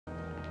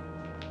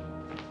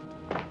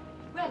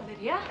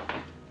Lydia.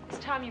 This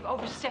time you've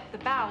overstepped the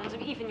bounds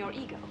of even your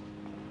ego.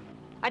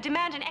 I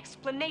demand an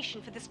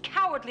explanation for this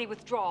cowardly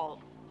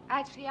withdrawal.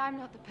 Actually, I'm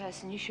not the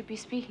person you should be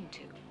speaking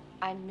to.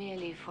 I'm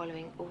merely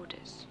following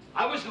orders.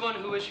 I was the one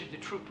who issued the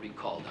troop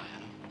recall,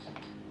 Diana.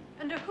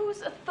 Under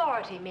whose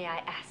authority, may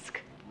I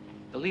ask?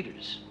 The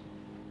leader's.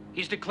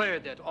 He's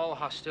declared that all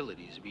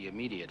hostilities be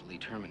immediately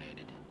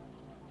terminated.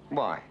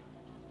 Why?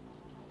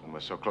 When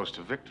we're so close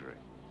to victory.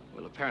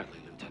 Well, apparently,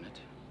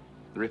 Lieutenant,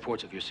 the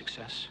reports of your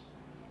success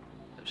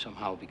have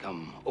somehow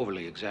become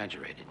overly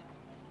exaggerated.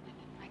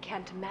 I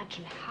can't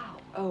imagine how.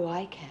 Oh,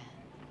 I can.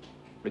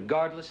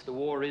 Regardless, the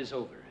war is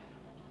over.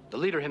 The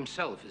leader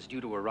himself is due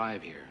to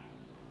arrive here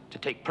to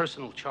take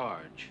personal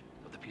charge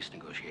of the peace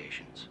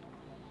negotiations.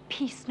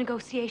 Peace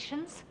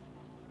negotiations?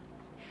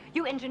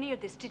 You engineered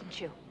this, didn't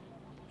you?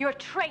 You're a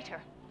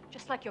traitor,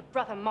 just like your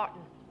brother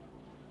Martin.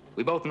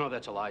 We both know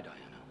that's a lie, Diana.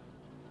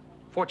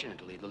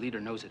 Fortunately, the leader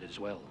knows it as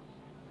well.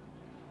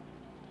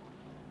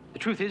 The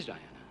truth is,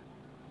 Diana,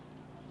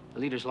 the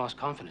leader's lost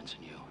confidence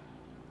in you.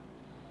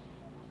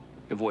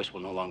 Your voice will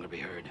no longer be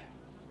heard.